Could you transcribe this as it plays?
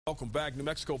Welcome back. New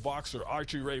Mexico boxer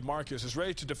Archie Ray Marquez is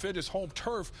ready to defend his home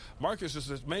turf. Marquez is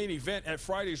the main event at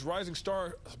Friday's Rising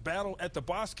Star battle at the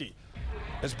Bosque.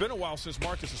 It's been a while since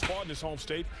Marquez has fought in his home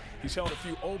state. He's held a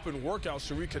few open workouts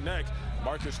to reconnect.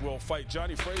 Marquez will fight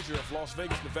Johnny Frazier of Las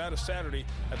Vegas, Nevada, Saturday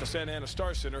at the Santa Ana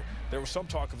Star Center. There was some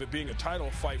talk of it being a title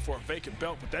fight for a vacant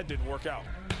belt, but that didn't work out.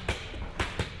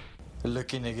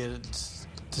 Looking to get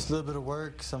just a little bit of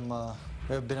work.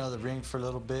 I've been out of the ring for a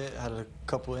little bit, had a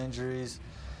couple injuries.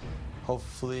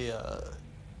 Hopefully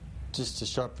just to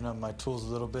sharpen up my tools a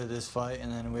little bit this fight,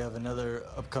 and then we have another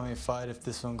upcoming fight if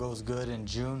this one goes good in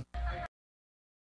June.